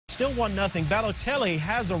still 1-0. Balotelli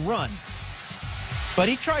has a run. But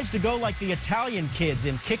he tries to go like the Italian kids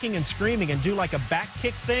in kicking and screaming and do like a back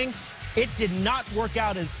kick thing. It did not work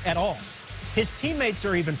out at all. His teammates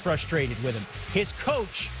are even frustrated with him. His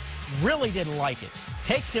coach really didn't like it.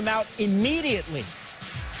 Takes him out immediately.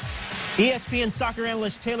 ESPN soccer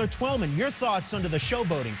analyst Taylor Twellman, your thoughts under the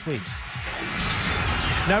showboating, please.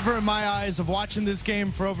 Never in my eyes of watching this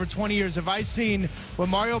game for over 20 years have I seen what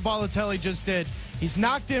Mario Balotelli just did. He's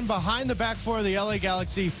knocked in behind the back four of the LA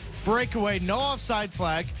Galaxy, breakaway, no offside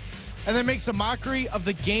flag, and then makes a mockery of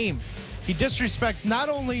the game. He disrespects not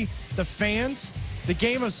only the fans, the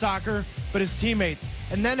game of soccer, but his teammates,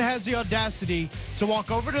 and then has the audacity to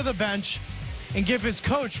walk over to the bench and give his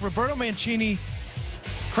coach, Roberto Mancini,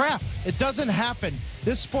 crap. It doesn't happen.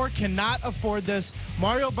 This sport cannot afford this.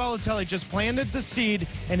 Mario Balotelli just planted the seed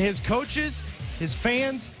in his coaches, his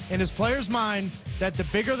fans, and his players' mind that the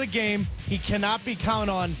bigger the game, he cannot be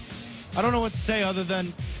counted on. I don't know what to say other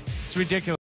than it's ridiculous.